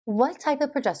What type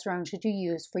of progesterone should you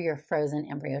use for your frozen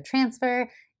embryo transfer?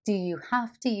 Do you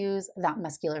have to use that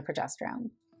muscular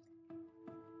progesterone?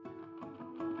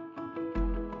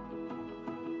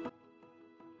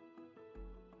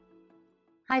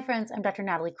 Hi friends, I'm Dr.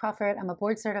 Natalie Crawford. I'm a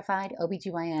board-certified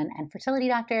OBGYN and fertility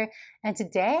doctor, and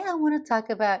today I want to talk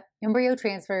about embryo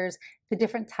transfers, the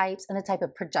different types, and the type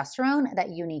of progesterone that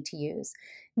you need to use.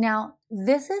 Now,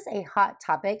 this is a hot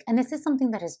topic, and this is something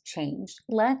that has changed.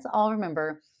 Let's all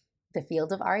remember the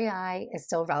field of REI is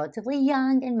still relatively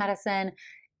young in medicine.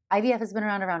 IVF has been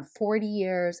around 40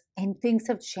 years, and things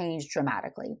have changed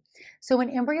dramatically. So an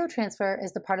embryo transfer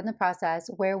is the part of the process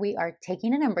where we are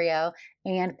taking an embryo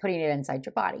and putting it inside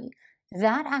your body.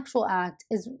 That actual act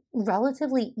is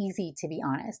relatively easy, to be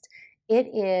honest. It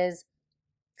is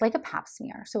like a pap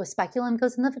smear. So a speculum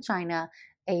goes in the vagina,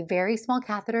 a very small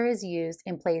catheter is used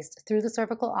and placed through the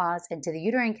cervical os into the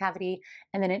uterine cavity,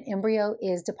 and then an embryo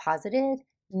is deposited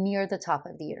near the top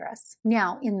of the uterus.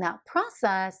 Now, in that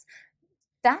process,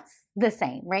 that's the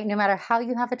same, right? No matter how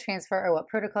you have a transfer or what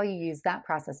protocol you use, that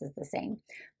process is the same.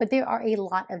 But there are a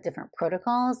lot of different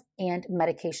protocols and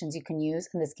medications you can use,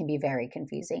 and this can be very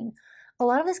confusing. A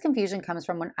lot of this confusion comes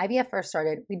from when IVF first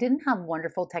started, we didn't have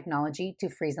wonderful technology to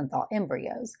freeze and thaw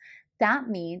embryos. That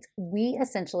means we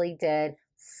essentially did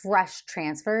fresh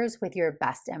transfers with your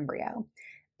best embryo.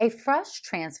 A fresh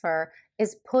transfer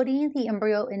is putting the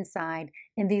embryo inside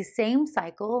in the same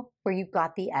cycle where you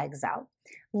got the eggs out.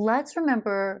 Let's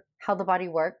remember how the body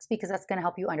works because that's going to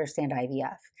help you understand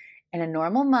IVF. In a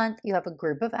normal month, you have a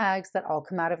group of eggs that all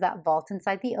come out of that vault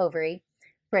inside the ovary.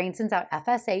 Brain sends out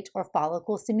FSH, or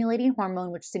follicle stimulating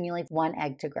hormone, which stimulates one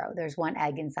egg to grow. There's one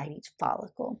egg inside each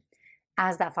follicle.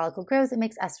 As that follicle grows, it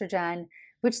makes estrogen,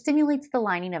 which stimulates the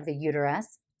lining of the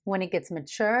uterus. When it gets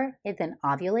mature, it then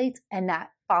ovulates, and that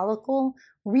follicle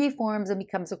reforms and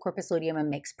becomes a corpus luteum and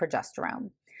makes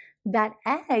progesterone. That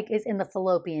egg is in the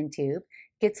fallopian tube,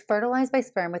 gets fertilized by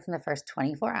sperm within the first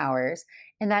 24 hours,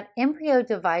 and that embryo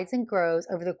divides and grows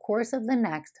over the course of the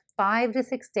next 5 to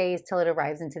 6 days till it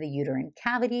arrives into the uterine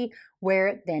cavity, where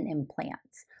it then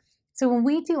implants. So when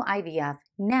we do IVF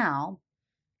now,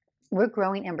 we're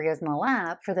growing embryos in the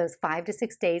lab for those 5 to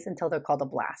 6 days until they're called a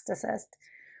blastocyst.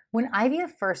 When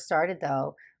IVF first started,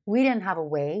 though, we didn't have a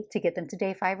way to get them to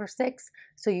day 5 or 6,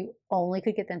 so you only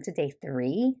could get them to day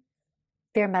 3.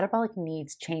 Their metabolic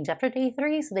needs change after day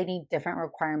 3, so they need different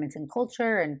requirements in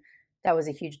culture, and that was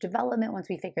a huge development once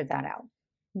we figured that out.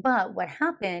 But what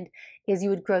happened is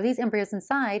you would grow these embryos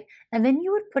inside, and then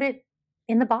you would put it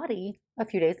in the body a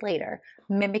few days later,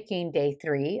 mimicking day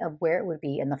 3 of where it would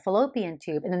be in the fallopian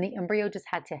tube, and then the embryo just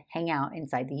had to hang out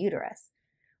inside the uterus.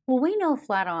 Well, we know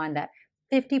flat on that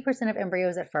 50% of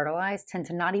embryos that fertilize tend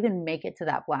to not even make it to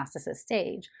that blastocyst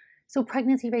stage. So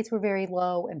pregnancy rates were very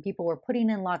low and people were putting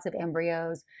in lots of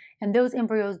embryos, and those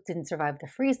embryos didn't survive the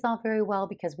freeze thaw very well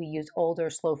because we used older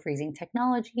slow freezing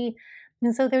technology.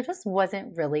 And so there just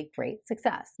wasn't really great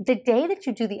success. The day that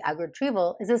you do the egg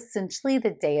retrieval is essentially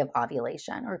the day of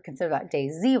ovulation, or consider that day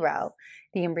 0.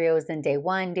 The embryo is then day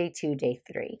 1, day 2, day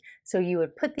 3. So you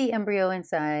would put the embryo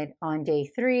inside on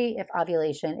day 3 if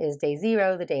ovulation is day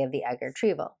 0, the day of the egg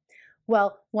retrieval.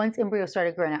 Well, once embryos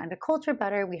started growing out into culture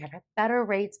better, we had better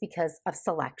rates because of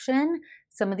selection.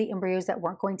 Some of the embryos that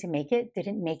weren't going to make it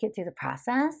didn't make it through the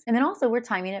process. And then also we're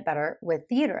timing it better with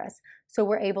the uterus. So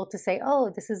we're able to say, oh,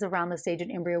 this is around the stage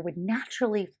an embryo would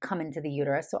naturally come into the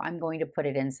uterus, so I'm going to put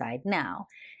it inside now.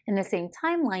 In the same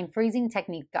timeline, freezing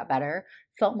technique got better,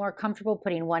 felt more comfortable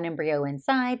putting one embryo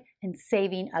inside and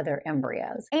saving other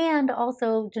embryos. And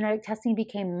also genetic testing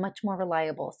became much more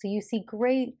reliable. So you see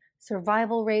great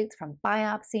survival rates from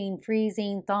biopsying,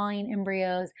 freezing, thawing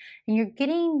embryos, and you're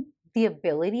getting the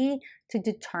ability to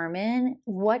determine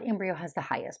what embryo has the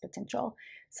highest potential.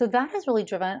 So that has really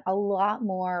driven a lot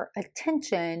more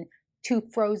attention to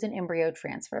frozen embryo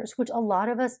transfers, which a lot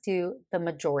of us do the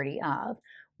majority of.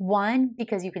 One,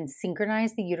 because you can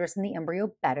synchronize the uterus and the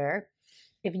embryo better.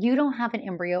 If you don't have an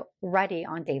embryo ready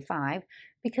on day 5,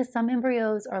 because some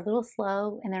embryos are a little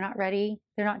slow and they're not ready,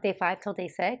 they're not day 5 till day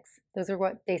 6. Those are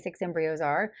what day 6 embryos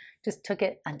are. Just took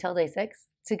it until day 6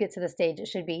 to get to the stage it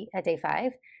should be at day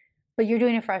 5. But you're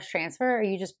doing a fresh transfer, or are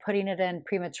you just putting it in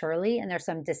prematurely and there's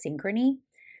some dyssynchrony?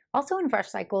 Also in fresh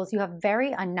cycles, you have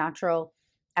very unnatural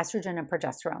estrogen and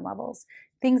progesterone levels,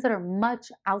 things that are much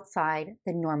outside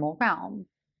the normal realm.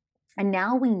 And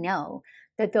now we know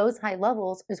that those high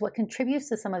levels is what contributes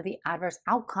to some of the adverse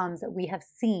outcomes that we have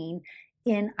seen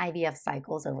in IVF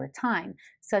cycles over time,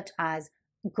 such as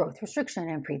growth restriction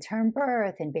and preterm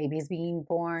birth and babies being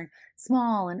born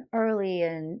small and early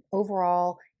and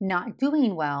overall not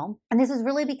doing well. And this is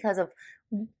really because of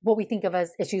what we think of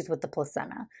as issues with the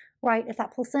placenta, right? If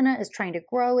that placenta is trying to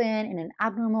grow in an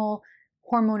abnormal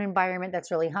hormone environment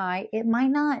that's really high, it might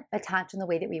not attach in the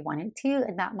way that we want it to,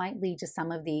 and that might lead to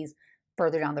some of these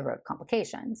further down the road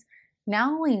complications.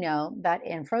 Now we know that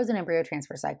in frozen embryo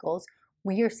transfer cycles,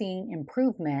 we are seeing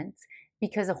improvements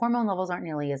because the hormone levels aren't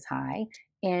nearly as high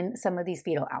in some of these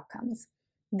fetal outcomes.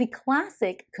 The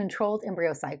classic controlled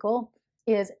embryo cycle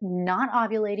is not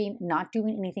ovulating, not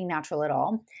doing anything natural at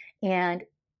all, and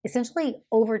essentially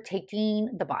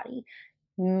overtaking the body.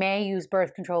 May use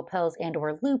birth control pills and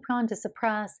or Lupron to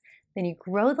suppress. Then you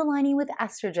grow the lining with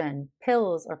estrogen,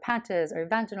 pills or patches or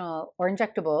vaginal or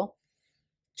injectable.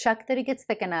 Check that it gets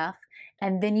thick enough,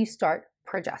 and then you start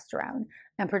progesterone.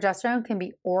 And progesterone can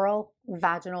be oral,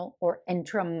 vaginal, or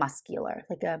intramuscular,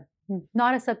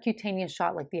 not a subcutaneous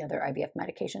shot like the other IVF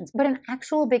medications, but an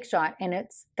actual big shot, and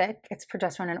it's thick, it's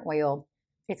progesterone and oil.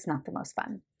 It's not the most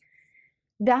fun.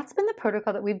 That's been the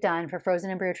protocol that we've done for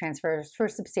frozen embryo transfers for a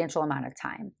substantial amount of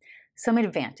time. Some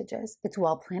advantages: it's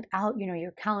well planned out, you know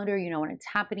your calendar, you know when it's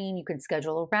happening, you can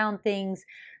schedule around things,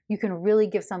 you can really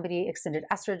give somebody extended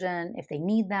estrogen if they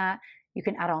need that, you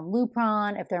can add on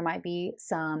Lupron if there might be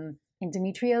some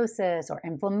endometriosis or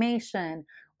inflammation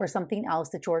or something else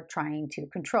that you're trying to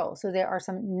control. So there are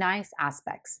some nice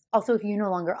aspects. Also, if you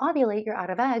no longer ovulate, you're out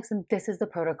of eggs, and this is the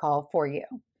protocol for you.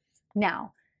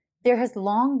 Now, there has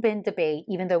long been debate,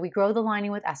 even though we grow the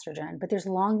lining with estrogen, but there's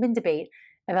long been debate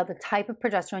about the type of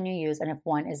progesterone you use and if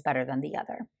one is better than the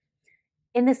other.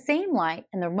 In the same light,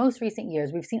 in the most recent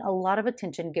years, we've seen a lot of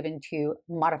attention given to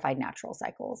modified natural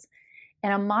cycles.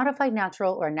 And a modified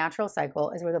natural or a natural cycle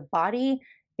is where the body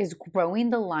is growing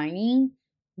the lining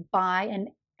by an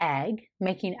egg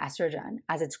making estrogen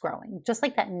as it's growing, just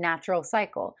like that natural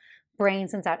cycle. Brain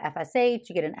sends out FSH,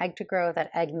 you get an egg to grow,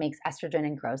 that egg makes estrogen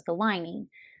and grows the lining.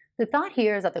 The thought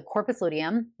here is that the corpus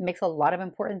luteum makes a lot of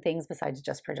important things besides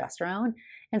just progesterone,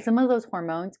 and some of those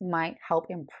hormones might help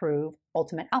improve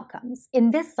ultimate outcomes. In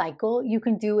this cycle, you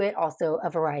can do it also a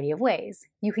variety of ways.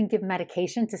 You can give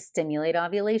medication to stimulate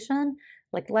ovulation,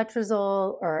 like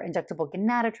letrozole or injectable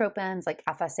gonadotropins like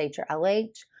FSH or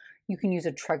LH. You can use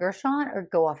a trigger shot or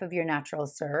go off of your natural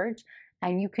surge,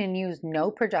 and you can use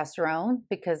no progesterone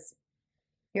because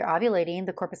you're ovulating,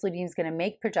 the corpus luteum is going to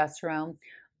make progesterone,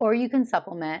 or you can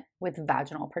supplement with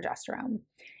vaginal progesterone.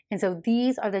 And so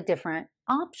these are the different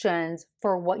options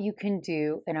for what you can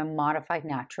do in a modified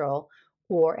natural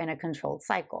or in a controlled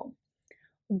cycle.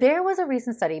 There was a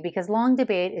recent study, because long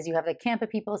debate is you have the camp of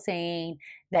people saying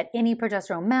that any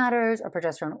progesterone matters, or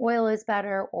progesterone oil is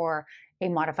better, or a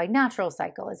modified natural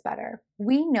cycle is better.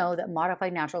 We know that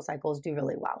modified natural cycles do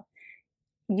really well.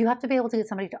 You have to be able to get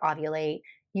somebody to ovulate.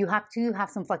 You have to have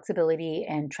some flexibility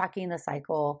in tracking the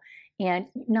cycle, and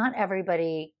not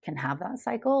everybody can have that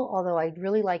cycle, although I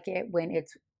really like it when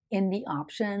it's in the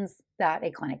options that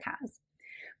a clinic has.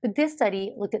 But this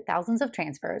study looked at thousands of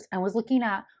transfers and was looking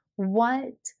at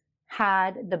what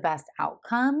had the best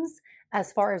outcomes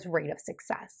as far as rate of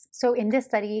success. So in this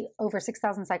study, over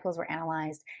 6,000 cycles were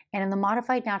analyzed, and in the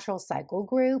modified natural cycle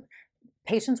group,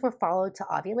 patients were followed to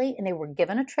ovulate, and they were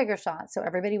given a trigger shot. So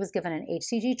everybody was given an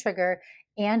HCG trigger,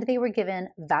 and they were given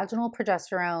vaginal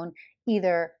progesterone,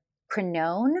 either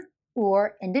crenone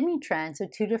or endometrin, so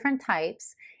two different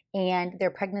types, and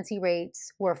their pregnancy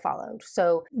rates were followed.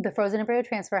 So the frozen embryo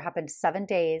transfer happened 7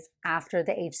 days after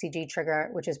the HCG trigger,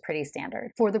 which is pretty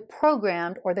standard. For the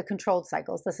programmed or the controlled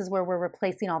cycles, this is where we're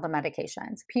replacing all the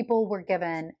medications. People were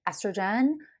given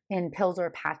estrogen in pills or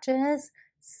patches,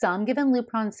 some given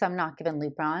Lupron, some not given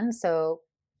Lupron. So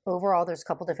overall, there's a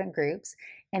couple different groups.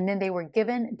 And then they were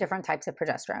given different types of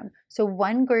progesterone. So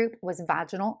one group was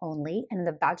vaginal only, and in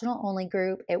the vaginal only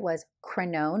group, it was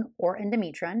crenone or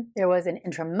endometrin. There was an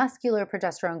intramuscular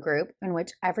progesterone group in which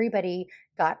everybody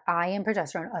got IM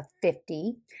progesterone of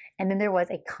 50. And then there was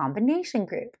a combination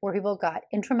group where people got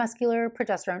intramuscular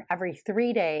progesterone every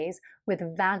 3 days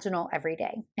with vaginal every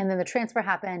day. And then the transfer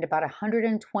happened about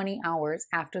 120 hours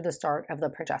after the start of the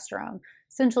progesterone,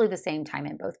 essentially the same time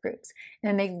in both groups. And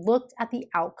then they looked at the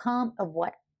outcome of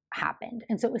what happened.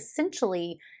 And so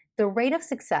essentially, the rate of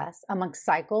success amongst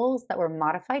cycles that were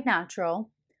modified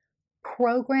natural,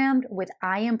 programmed with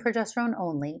IM progesterone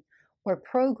only, or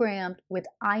programmed with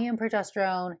IM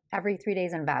progesterone every 3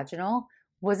 days in vaginal,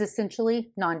 was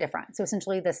essentially non-different, so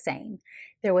essentially the same.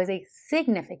 There was a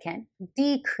significant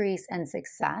decrease in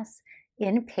success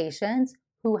in patients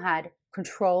who had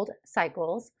controlled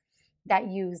cycles that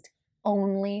used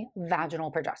only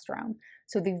vaginal progesterone.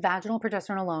 So the vaginal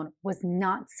progesterone alone was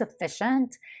not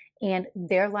sufficient, and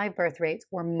their live birth rates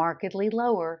were markedly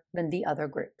lower than the other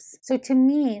groups. So to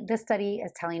me, this study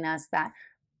is telling us that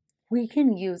We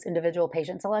can use individual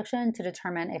patient selection to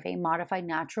determine if a modified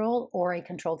natural or a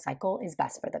controlled cycle is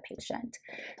best for the patient.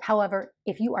 However,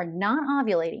 if you are not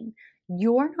ovulating,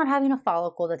 you're not having a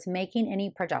follicle that's making any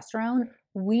progesterone,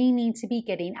 we need to be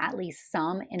getting at least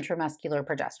some intramuscular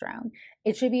progesterone.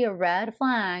 It should be a red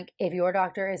flag if your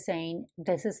doctor is saying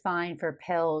this is fine for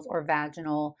pills or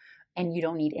vaginal and you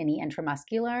don't need any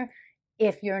intramuscular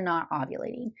if you're not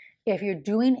ovulating. If you're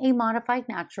doing a modified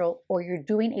natural or you're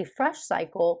doing a fresh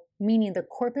cycle, meaning the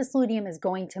corpus luteum is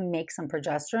going to make some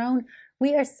progesterone,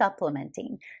 we are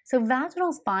supplementing. So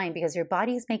vaginal is fine because your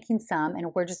body is making some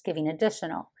and we're just giving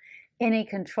additional. In a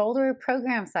controlled or a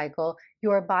program cycle,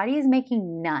 your body is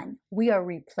making none. We are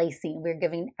replacing, we're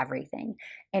giving everything.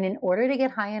 And in order to get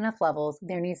high enough levels,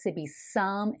 there needs to be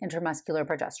some intramuscular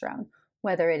progesterone,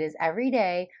 whether it is every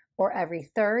day or every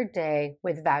third day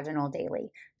with vaginal daily.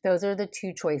 Those are the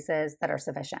two choices that are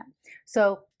sufficient.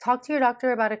 So talk to your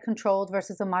doctor about a controlled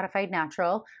versus a modified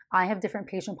natural. I have different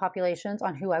patient populations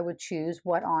on who I would choose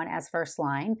what on as first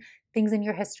line. Things in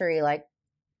your history like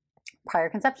prior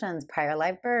conceptions, prior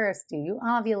live births, do you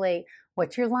ovulate,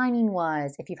 what your lining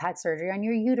was, if you've had surgery on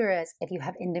your uterus, if you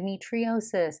have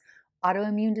endometriosis,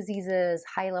 autoimmune diseases,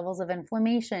 high levels of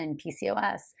inflammation,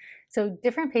 PCOS. So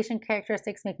different patient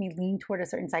characteristics make me lean toward a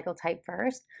certain cycle type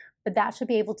first, but that should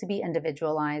be able to be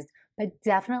individualized. But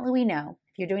definitely we know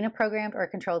if you're doing a programmed or a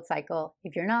controlled cycle,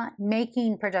 if you're not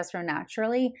making progesterone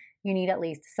naturally, you need at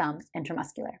least some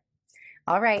intramuscular.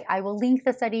 All right, I will link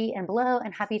the study in below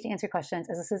and happy to answer questions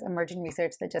as this is emerging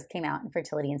research that just came out in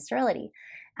fertility and sterility.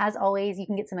 As always, you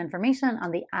can get some information on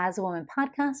the As a Woman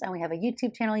podcast, and we have a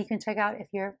YouTube channel you can check out if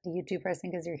you're a YouTube person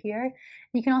because you're here.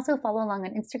 You can also follow along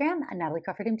on Instagram at Natalie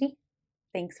Crawford MD.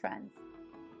 Thanks, friends.